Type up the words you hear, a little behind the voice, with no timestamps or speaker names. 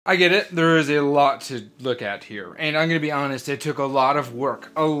I get it. There is a lot to look at here. And I'm going to be honest, it took a lot of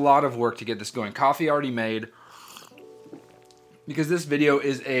work to get this going. Coffee already made. Because this video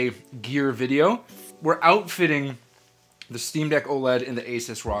is a gear video. We're outfitting the Steam Deck OLED in the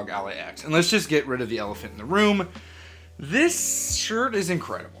Asus ROG Ally X. And let's just get rid of the elephant in the room. This shirt is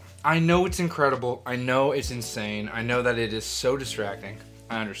incredible. I know it's incredible. I know it's insane. I know that it is so distracting.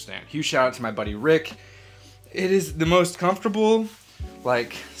 I understand. Huge shout out to my buddy Rick. It is the most comfortable,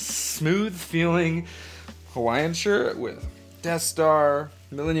 like, smooth feeling Hawaiian shirt with Death Star,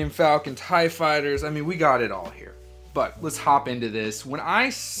 Millennium Falcon, TIE Fighters. I mean, we got it all here. But let's hop into this. When I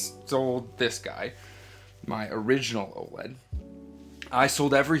sold this guy, my original OLED, I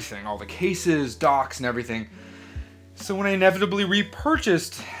sold everything, all the cases, docks, and everything. So when I inevitably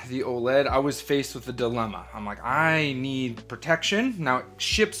repurchased the OLED, I was faced with a dilemma. I'm like, I need protection. Now it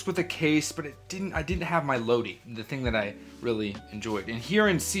ships with a case, but I didn't have my Lodi, the thing that I really enjoyed. And here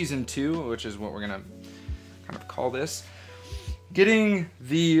in season 2, which is what we're gonna kind of call this, getting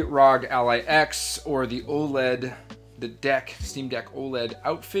the ROG Ally X or the OLED, the Steam Deck OLED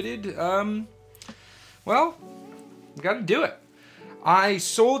outfitted, well, we gotta do it. I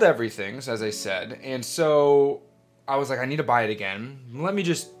sold everything, as I said, and so I was like, I need to buy it again. Let me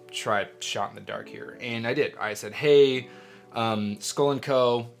just try a shot in the dark here. And I did. I said, hey, Skull &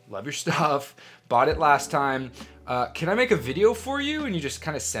 Co., love your stuff. Bought it last time. Can I make a video for you? And you just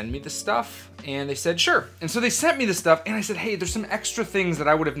kind of send me the stuff. And they said, sure. And so they sent me the stuff. And I said, hey, there's some extra things that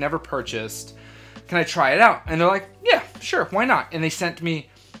I would have never purchased. Can I try it out? And they're like, yeah, sure. Why not? And they sent me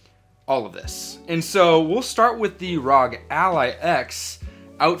all of this. And so we'll start with the ROG Ally X,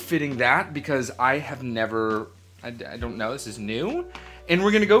 outfitting that because I have never... I don't know, this is new. And we're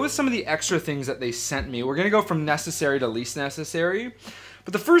gonna go with some of the extra things that they sent me. We're gonna go from necessary to least necessary.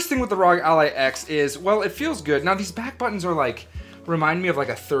 But the first thing with the ROG Ally X is, well, it feels good. Now these back buttons are like, remind me of like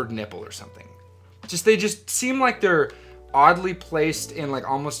a third nipple or something. They just seem like they're oddly placed and like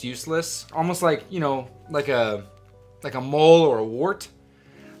almost useless. Almost like, you know, like a mole or a wart.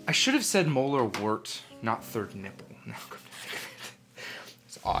 I should have said mole or wart, not third nipple. No.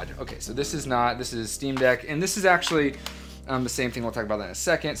 Odd. Okay, so this is Steam Deck, and this is actually the same thing. We'll talk about that in a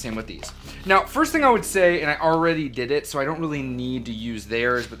second. Same with these. Now, first thing I would say, and I already did it, so I don't really need to use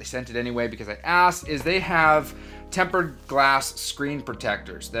theirs, but they sent it anyway because I asked, is they have tempered glass screen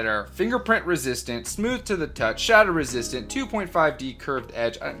protectors that are fingerprint resistant, smooth to the touch, shatter resistant, 2.5D curved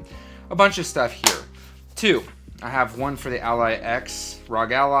edge, a bunch of stuff here. 2, I have one for the Ally X,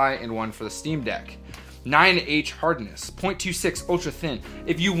 ROG Ally, and one for the Steam Deck. 9H hardness, 0.26 ultra thin.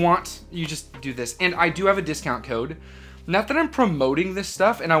 If you want, you just do this. And I do have a discount code. Not that I'm promoting this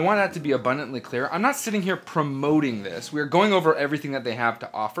stuff, and I want that to be abundantly clear. I'm not sitting here promoting this. We're going over everything that they have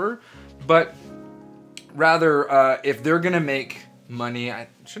to offer, but rather, if they're gonna make money,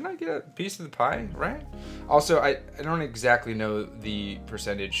 shouldn't I get a piece of the pie, right? Also, I don't exactly know the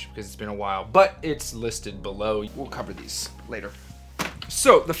percentage because it's been a while, but it's listed below. We'll cover these later.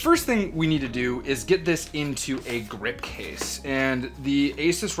 So the first thing we need to do is get this into a grip case, and the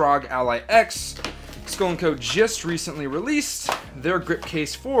Asus ROG Ally X, Skull & Co. just recently released their grip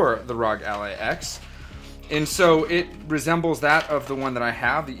case for the ROG Ally X, and so it resembles that of the one that I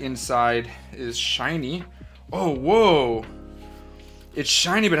have. The inside is shiny. Oh, whoa! It's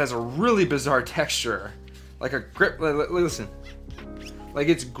shiny but has a really bizarre texture, like a grip. Listen, like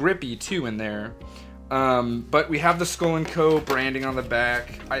it's grippy too in there. But we have the Skull & Co. branding on the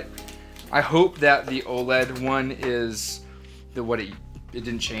back. I hope that the OLED one is it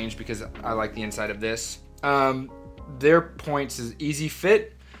didn't change because I like the inside of this. Their points is easy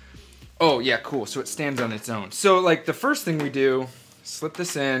fit. Oh yeah, cool. So it stands on its own. So like the first thing we do, slip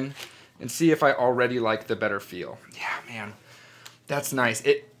this in and see if I already like the better feel. Yeah, man, that's nice.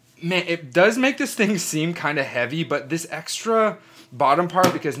 It does make this thing seem kind of heavy, but this extra bottom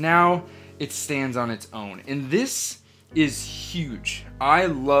part, because now it stands on its own. And this is huge. I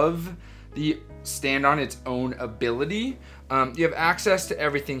love the stand on its own ability. You have access to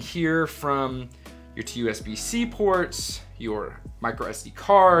everything here, from your two USB-C ports, your micro SD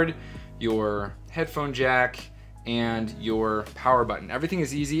card, your headphone jack, and your power button. Everything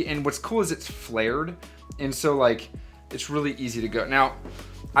is easy, and what's cool is it's flared, and so like it's really easy to go. Now,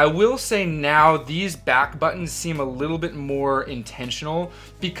 I will say now these back buttons seem a little bit more intentional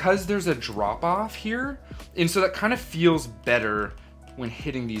because there's a drop off here, and so that kind of feels better when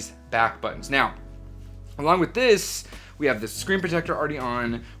hitting these back buttons. Now, along with this, we have the screen protector already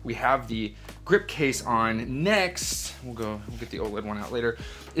on, we have the grip case on. Next, we'll get the OLED one out later,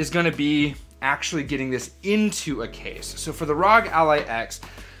 is gonna be actually getting this into a case. So for the ROG Ally X,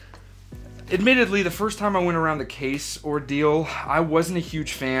 Admittedly, the first time I went around the case ordeal, I wasn't a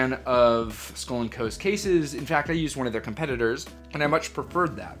huge fan of Skull & Co.'s cases. In fact, I used one of their competitors, and I much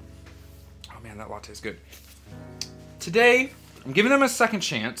preferred that. Oh man, that latte is good. Today, I'm giving them a second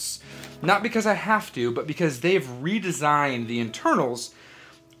chance, not because I have to, but because they've redesigned the internals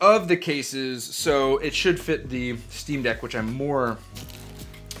of the cases, so it should fit the Steam Deck, which I'm more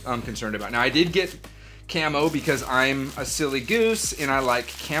concerned about. Now, I did get camo because I'm a silly goose and I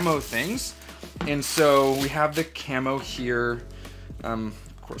like camo things. And so we have the camo here. Of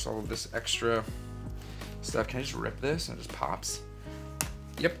course, all of this extra stuff. Can I just rip this and it just pops?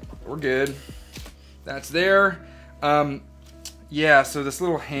 Yep, we're good. That's there. Yeah, so this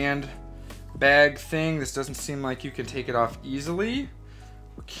little hand bag thing, this doesn't seem like you can take it off easily.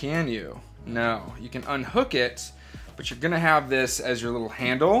 Or can you? No, you can unhook it, but you're gonna have this as your little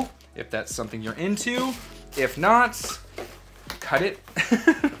handle, if that's something you're into. If not, cut it.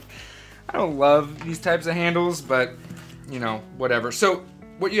 I don't love these types of handles, but you know, whatever. So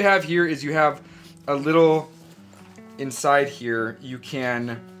what you have here is you have a little inside here. You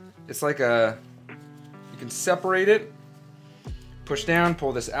can, it's like a, you can separate it, push down,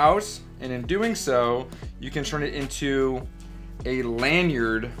 pull this out, and in doing so, you can turn it into a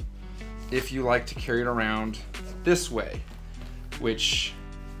lanyard if you like to carry it around this way, which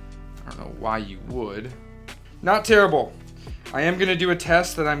I don't know why you would. Not terrible. I am gonna do a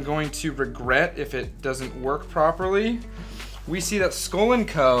test that I'm going to regret if it doesn't work properly. We see that Skull &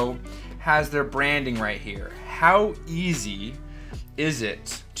 Co. has their branding right here. How easy is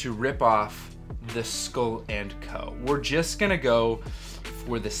it to rip off the Skull & Co.? We're just gonna go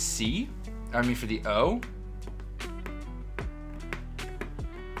for the C, I mean for the O.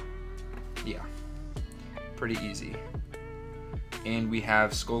 Yeah, pretty easy. And we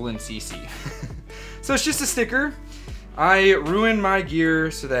have Skull and CC. So it's just a sticker. I ruin my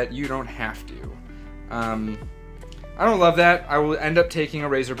gear so that you don't have to. I don't love that. I will end up taking a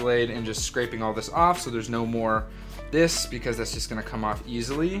razor blade and just scraping all this off so there's no more this, because that's just gonna come off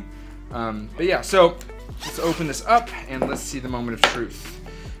easily. But yeah, so let's open this up and let's see the moment of truth.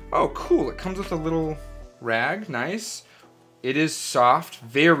 Oh, cool, it comes with a little rag, nice. It is soft,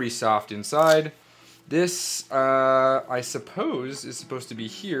 very soft inside. This, I suppose, is supposed to be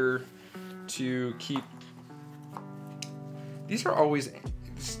here to keep... These are always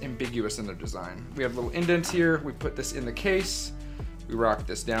ambiguous in their design. We have little indents here. We put this in the case. We rock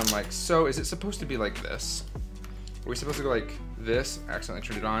this down like so. Is it supposed to be like this? Are we supposed to go like this? I accidentally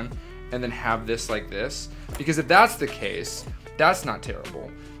turned it on. And then have this like this? Because if that's the case, that's not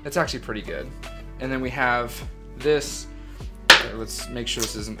terrible. That's actually pretty good. And then we have this. Okay, let's make sure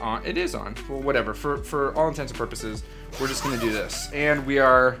this isn't on. It is on. Well, whatever. For all intents and purposes, we're just gonna do this. And we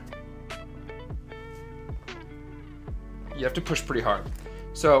are... You have to push pretty hard.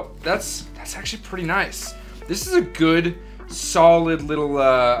 So that's actually pretty nice. This is a good, solid little,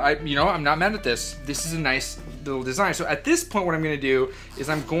 I'm not mad at this. This is a nice little design. So at this point, what I'm gonna do is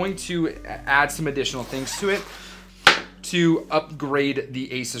I'm going to add some additional things to it to upgrade the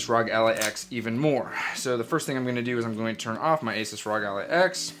Asus ROG Ally X even more. So the first thing I'm gonna do is I'm going to turn off my Asus ROG Ally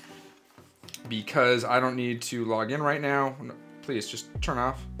X because I don't need to log in right now. No, please just turn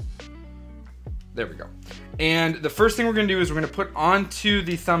off. There we go. And the first thing we're gonna do is we're gonna put onto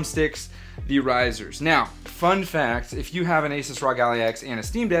the thumbsticks the risers. Now, fun fact, if you have an Asus ROG Ally X and a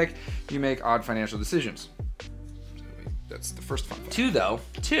Steam Deck, you make odd financial decisions. That's the first fun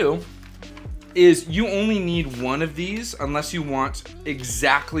fact. Two is you only need one of these unless you want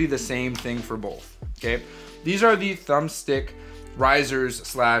exactly the same thing for both, okay? These are the thumbstick risers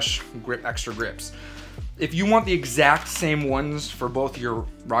slash grip extra grips. If you want the exact same ones for both your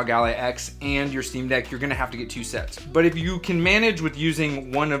ROG Ally X and your Steam Deck, you're gonna have to get two sets. But if you can manage with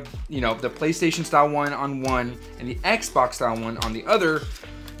using one of, the PlayStation style one on one and the Xbox style one on the other,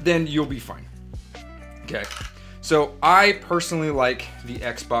 then you'll be fine. Okay, so I personally like the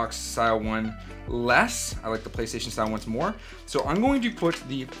Xbox style one less. I like the PlayStation style ones more. So I'm going to put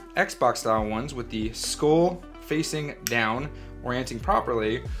the Xbox style ones with the skull facing down, orienting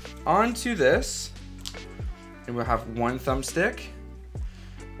properly, onto this. And we'll have one thumbstick.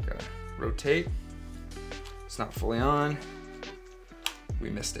 Gotta rotate. It's not fully on. We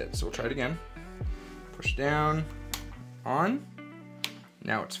missed it, so we'll try it again. Push down, on.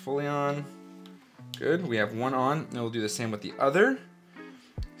 Now it's fully on. Good, we have one on, and we'll do the same with the other.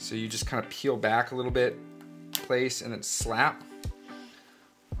 So you just kind of peel back a little bit, place, and then slap.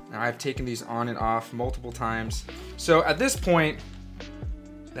 Now I've taken these on and off multiple times. So at this point,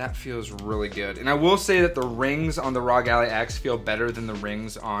 that feels really good. And I will say that the rings on the ROG Ally X feel better than the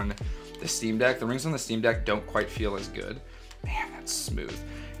rings on the Steam Deck. The rings on the Steam Deck don't quite feel as good. Man, that's smooth.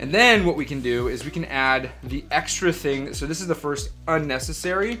 And then what we can do is we can add the extra thing. So this is the first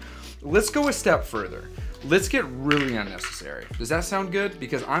unnecessary. Let's go a step further. Let's get really unnecessary. Does that sound good?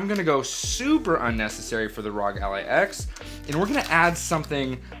 Because I'm gonna go super unnecessary for the ROG Ally X, and we're gonna add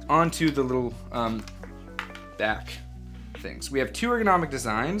something onto the little back things. We have two ergonomic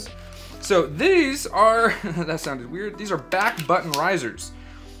designs. So these are, that sounded weird, these are back button risers.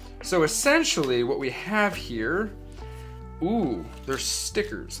 So essentially what we have here, ooh, they're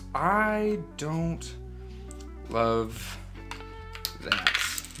stickers. I don't love that,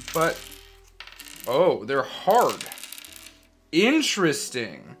 but oh, they're hard.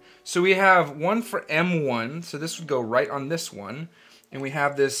 Interesting. So we have one for M1, so this would go right on this one, and we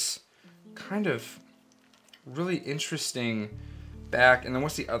have this kind of really interesting back, and then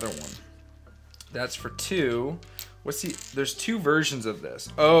what's the other one? That's for 2. There's 2 versions of this.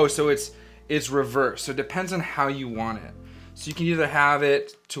 Oh, so it's reverse. So it depends on how you want it. So you can either have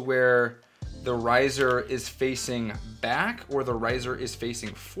it to where the riser is facing back or the riser is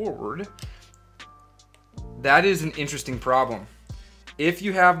facing forward. That is an interesting problem. If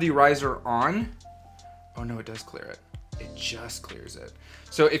you have the riser on, oh no, it does clear it. It just clears it.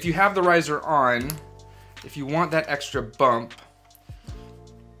 So if you have the riser on, if you want that extra bump,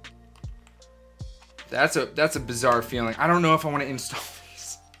 that's a bizarre feeling. I don't know if I want to install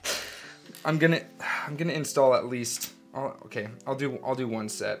these. I'm gonna install at least. Okay, I'll do one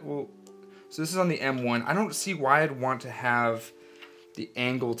set. Well, so this is on the M1. I don't see why I'd want to have the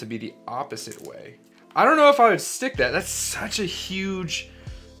angle to be the opposite way. I don't know if I would stick that. That's such a huge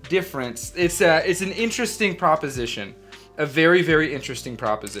difference. It's an interesting proposition, a very, very interesting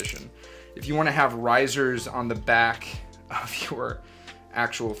proposition. If you want to have risers on the back of your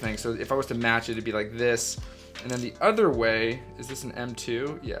actual thing. So if I was to match it, it'd be like this. And then the other way, is this an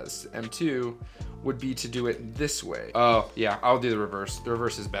M2? Yes, M2 would be to do it this way. Oh yeah, I'll do the reverse. The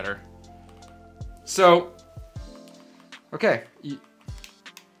reverse is better. So, okay.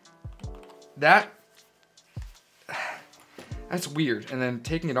 That's weird. And then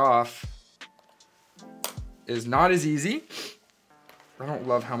taking it off is not as easy. I don't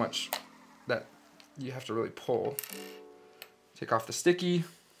love how much that you have to really pull. Take off the sticky,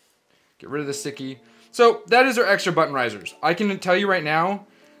 get rid of the sticky. So that is our extra button risers. I can tell you right now,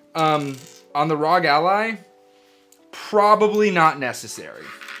 on the ROG Ally, probably not necessary.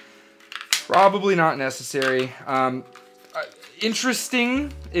 Probably not necessary.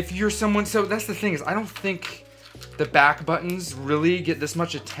 Interesting if you're someone, so that's the thing is I don't think the back buttons really get this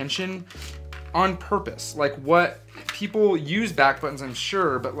much attention on purpose. Like what people use back buttons, I'm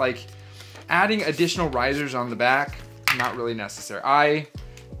sure, but like adding additional risers on the back, not really necessary. I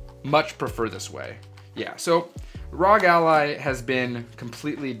much prefer this way. Yeah, so ROG Ally has been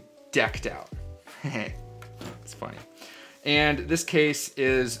completely decked out. It's funny. And this case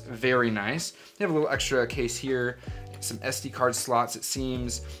is very nice. They have a little extra case here, some SD card slots it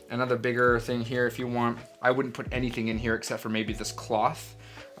seems, another bigger thing here if you want. I wouldn't put anything in here except for maybe this cloth.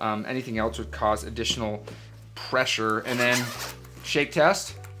 Anything else would cause additional pressure. And then shake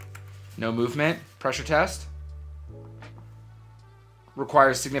test, no movement. Pressure test,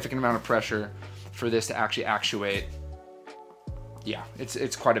 requires a significant amount of pressure for this to actually actuate. Yeah,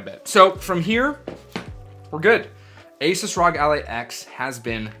 it's quite a bit. So from here, we're good. Asus ROG Ally X has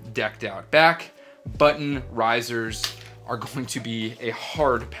been decked out. Back button risers are going to be a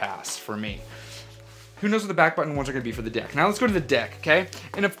hard pass for me. Who knows what the back button ones are going to be for the deck. Now let's go to the deck, okay?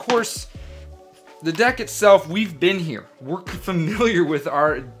 And of course, the deck itself, we've been here. We're familiar with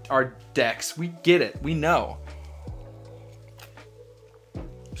our decks. We get it. We know.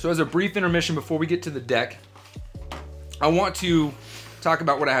 So as a brief intermission before we get to the deck, I want to talk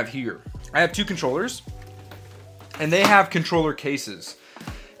about what I have here. I have 2 controllers, and they have controller cases.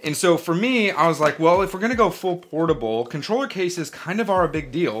 And so for me, I was like, well, if we're gonna go full portable, controller cases kind of are a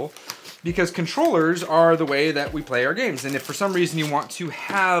big deal because controllers are the way that we play our games. And if for some reason you want to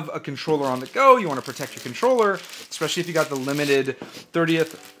have a controller on the go, you want to protect your controller, especially if you got the limited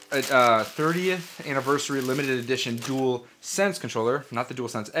 30th anniversary limited edition DualSense controller, not the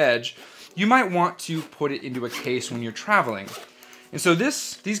DualSense Edge, you might want to put it into a case when you're traveling. And so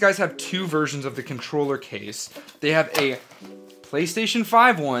these guys have 2 versions of the controller case. They have a PlayStation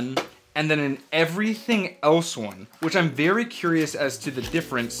 5 one and then an everything else one, which I'm very curious as to the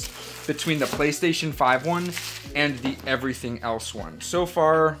difference between the PlayStation 5 one and the everything else one. So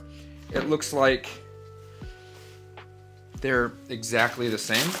far, it looks like they're exactly the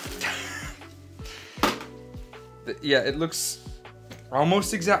same. Yeah, it looks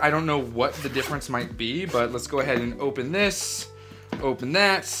almost exact. I don't know what the difference might be, but let's go ahead and open this, open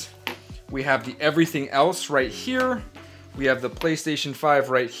that. We have the everything else right here. we have the PlayStation 5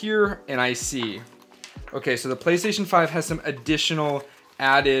 right here, and I see. Okay, so the PlayStation 5 has some additional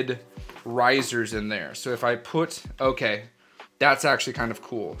added risers in there. So if I put, okay, that's actually kind of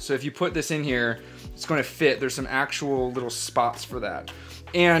cool. So if you put this in here, it's going to fit. There's some actual little spots for that.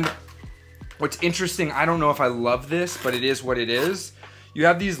 And what's interesting, I don't know if I love this, but it is what it is. You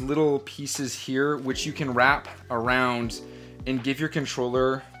have these little pieces here, which you can wrap around and give your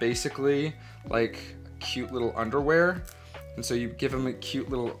controller basically like cute little underwear. And so you give them a cute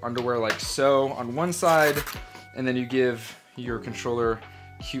little underwear like so on one side, and then you give your controller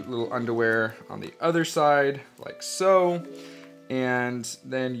cute little underwear on the other side like so. And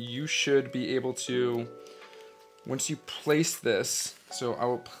then you should be able to, once you place this, so I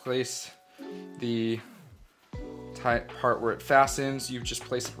will place the tight part where it fastens, you just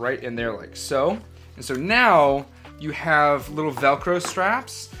place it right in there like so. And so now you have little Velcro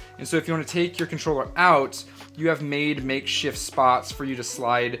straps. And so if you want to take your controller out, you have made makeshift spots for you to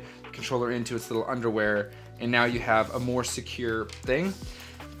slide the controller into its little underwear. And now you have a more secure thing.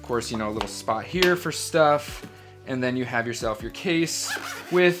 Of course, you know, a little spot here for stuff. And then you have yourself your case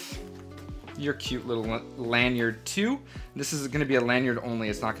with your cute little lanyard too. This is gonna be a lanyard only.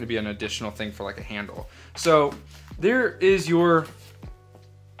 It's not gonna be an additional thing for like a handle. So there is your,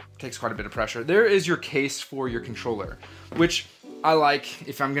 takes quite a bit of pressure. There is your case for your controller, which I like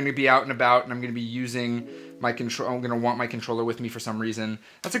if I'm gonna be out and about and I'm gonna be using my controller, I'm gonna want my controller with me for some reason.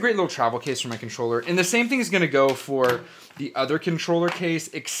 That's a great little travel case for my controller. And the same thing is gonna go for the other controller case,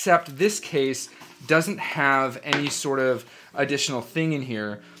 except this case doesn't have any sort of additional thing in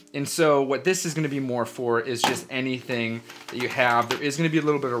here. And so what this is gonna be more for is just anything that you have. There is gonna be a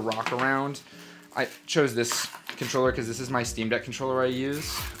little bit of rock around. I chose this controller because this is my Steam Deck controller I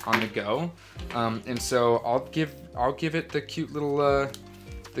use on the go. And so I'll give it the cute little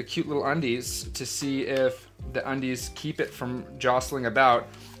undies to see if the undies keep it from jostling about.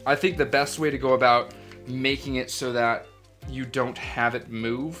 I think the best way to go about making it so that you don't have it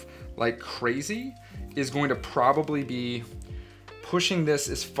move like crazy is going to probably be pushing this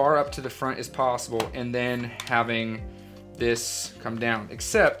as far up to the front as possible and then having this come down.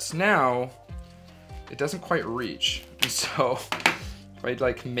 Except now it doesn't quite reach. And so if I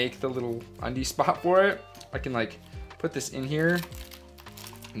like make the little undie spot for it, I can like put this in here.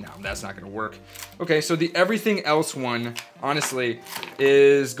 No, that's not gonna work. Okay, so the everything else one, honestly,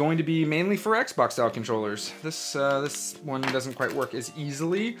 is going to be mainly for Xbox style controllers. This one doesn't quite work as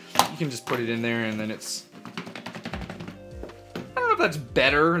easily. You can just put it in there and then it's, I don't know if that's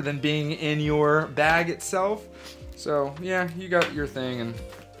better than being in your bag itself. So yeah, you got your thing and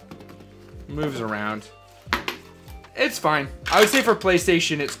moves around. It's fine. I would say for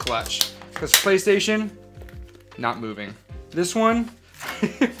PlayStation, it's clutch. Because PlayStation, not moving. This one,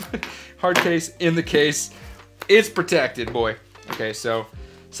 hard case in the case, it's protected, boy. Okay, so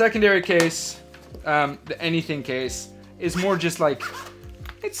secondary case, the anything case is more just like,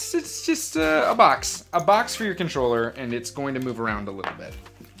 it's just a box for your controller, and it's going to move around a little bit.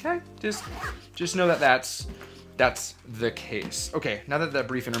 Okay, just know that that's the case. Okay, now that that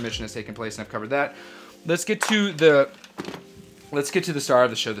brief intermission has taken place and I've covered that, let's get to the star of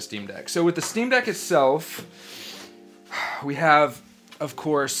the show, the Steam Deck. So with the Steam Deck itself, we have, of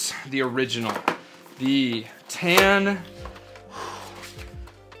course, the original, the tan,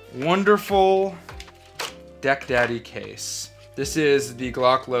 wonderful Deck Daddy case. This is the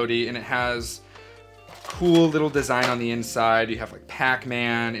Glock Lodi, and it has cool little design on the inside. You have like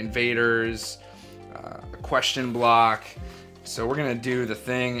Pac-Man, invaders, a question block. So we're gonna do the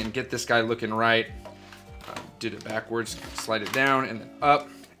thing and get this guy looking right. Did it backwards, slide it down and then up,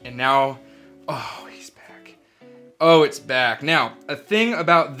 and now, oh, he's back. Oh, it's back. Now, a thing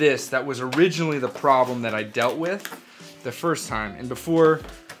about this that was originally the problem that I dealt with the first time, and before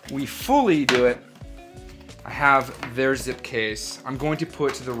we fully do it, I have their zip case. I'm going to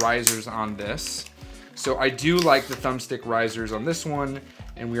put the risers on this. So I do like the thumbstick risers on this one,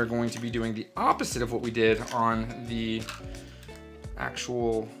 and we are going to be doing the opposite of what we did on the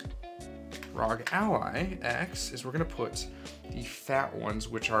actual ROG Ally X, is we're gonna put the fat ones,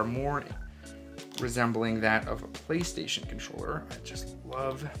 which are more resembling that of a PlayStation controller. I just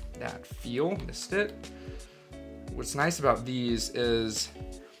love that feel. Missed it. What's nice about these is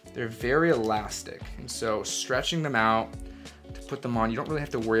they're very elastic, and so stretching them out to put them on, you don't really have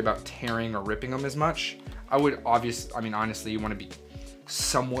to worry about tearing or ripping them as much. Honestly, you want to be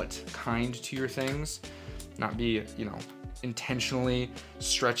somewhat kind to your things, not be, intentionally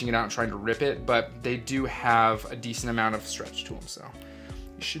stretching it out and trying to rip it, but they do have a decent amount of stretch to them, so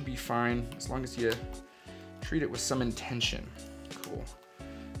you should be fine as long as you treat it with some intention. Cool.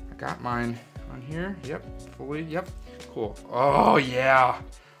 I got mine on here. Yep, fully, yep, cool. Oh yeah,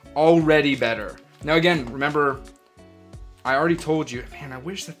 already better. Now again, remember, I already told you, man, I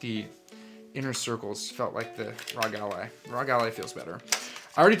wish that the inner circles felt like the ROG Ally. ROG Ally feels better.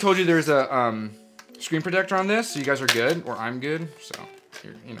 I already told you there's a screen protector on this, so you guys are good, or I'm good, so,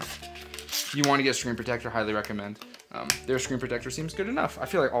 you know. If you want to get a screen protector, highly recommend. Their screen protector seems good enough. I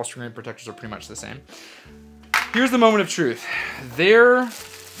feel like all screen protectors are pretty much the same. Here's the moment of truth. Their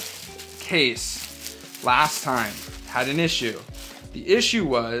case last time had an issue. The issue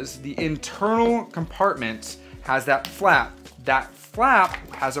was the internal compartment has that flap. That flap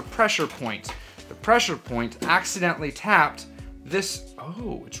has a pressure point. The pressure point accidentally tapped this.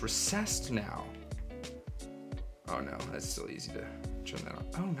 Oh, it's recessed now. Oh no, that's still easy to turn that on.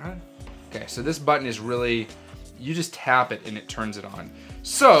 Oh no. Okay, so this button is really, you just tap it and it turns it on.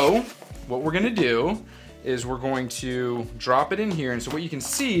 So what we're gonna do is we're going to drop it in here. And so what you can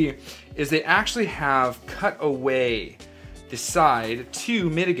see is they actually have cut away the side to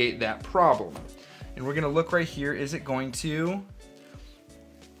mitigate that problem. And we're gonna look right here. Is it going to?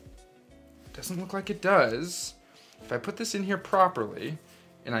 Doesn't look like it does. If I put this in here properly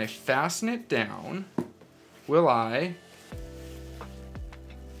and I fasten it down, will I?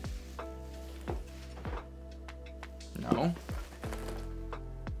 No.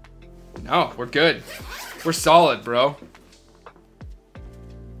 No, we're good. We're solid, bro.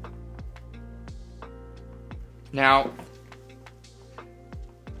 Now,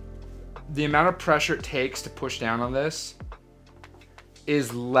 the amount of pressure it takes to push down on this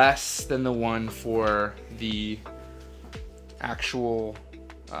is less than the one for the actual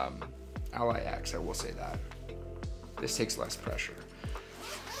Ally X, I will say that. This takes less pressure.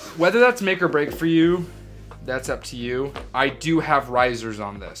 Whether that's make or break for you, that's up to you. I do have risers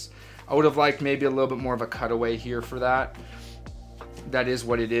on this. I would have liked maybe a little bit more of a cutaway here for that. That is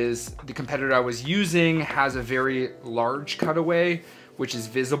what it is. The competitor I was using has a very large cutaway, which is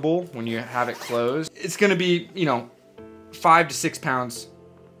visible when you have it closed. It's gonna be, you know, 5 to 6 pounds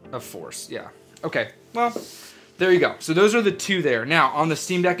of force, yeah. Okay, well, there you go. So those are the two there. Now, on the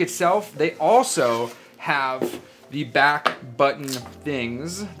Steam Deck itself, they also have the back button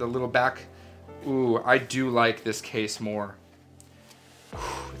things, the little back. Ooh, I do like this case more.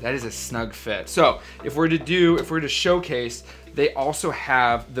 That is a snug fit. So if we're to showcase, they also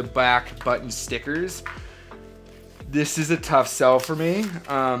have the back button stickers. This is a tough sell for me,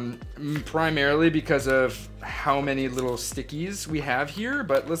 primarily because of how many little stickies we have here,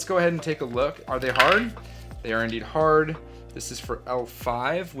 but let's go ahead and take a look. Are they hard? They are indeed hard. This is for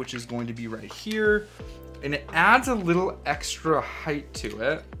L5, which is going to be right here, and it adds a little extra height to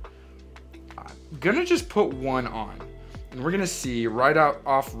it. I'm gonna just put one on, and we're gonna see right out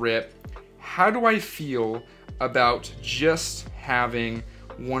off rip, how do I feel about just having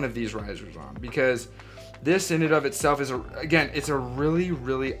one of these risers on? Because this in and of itself is, again, it's a really,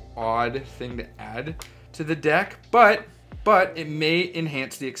 really odd thing to add to the deck, but it may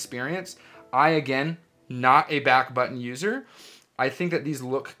enhance the experience. I, again, not a back button user. I think that these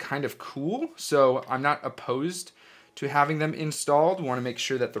look kind of cool, so I'm not opposed to having them installed. We want to make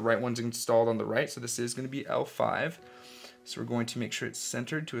sure that the right one's installed on the right, so this is going to be L5. So we're going to make sure it's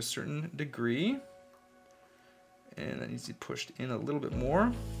centered to a certain degree, and that needs to be pushed in a little bit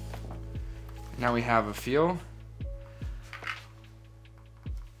more. Now we have a feel.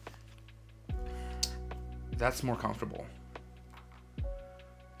 That's more comfortable.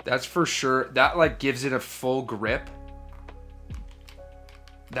 That's for sure. That like gives it a full grip.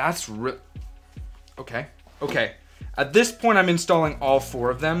 That's okay. Okay. At this point, I'm installing all 4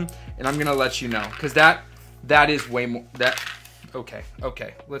 of them, and I'm gonna let you know because that is way more. Okay.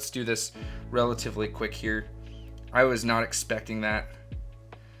 Okay. Let's do this relatively quick here. I was not expecting that.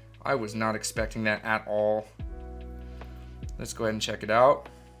 I was not expecting that at all. Let's go ahead and check it out.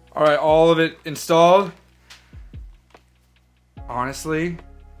 All right, all of it installed. Honestly,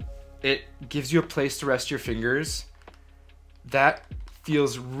 it gives you a place to rest your fingers. That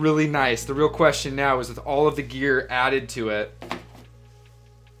feels really nice. The real question now is with all of the gear added to it.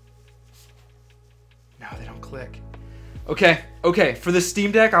 No, they don't click. Okay, okay. For the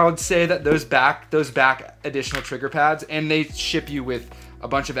Steam Deck, I would say that those back additional trigger pads, and they ship you with a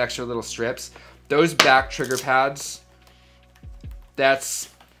bunch of extra little strips. Those back trigger pads, that's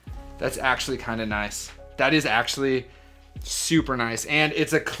actually kind of nice. That is actually super nice, and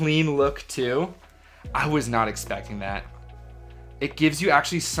it's a clean look too. I was not expecting that. It gives you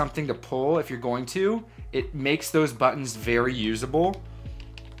actually something to pull if you're going to. It makes those buttons very usable.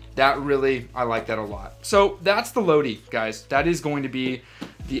 That really, I like that a lot. So that's the Lodi, guys. That is going to be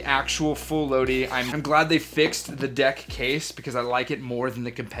the actual full Lodi. I'm glad they fixed the deck case because I like it more than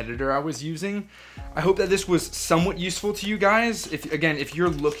the competitor I was using. I hope that this was somewhat useful to you guys. If you're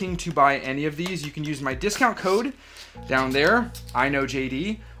looking to buy any of these, you can use my discount code down there, I know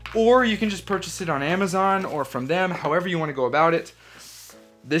JD, or you can just purchase it on Amazon or from them, however you want to go about it.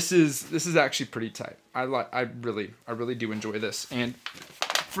 This is actually pretty tight. I really do enjoy this. And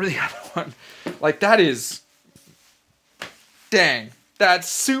for the other one, like that is, dang, that's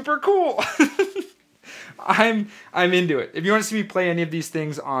super cool. I'm into it. If you want to see me play any of these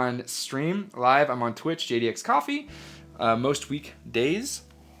things on stream live, I'm on Twitch, JDX Coffee, most weekdays,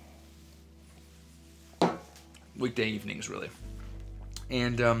 weekday evenings really.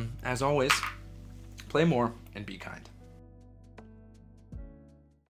 And as always, play more and be kind.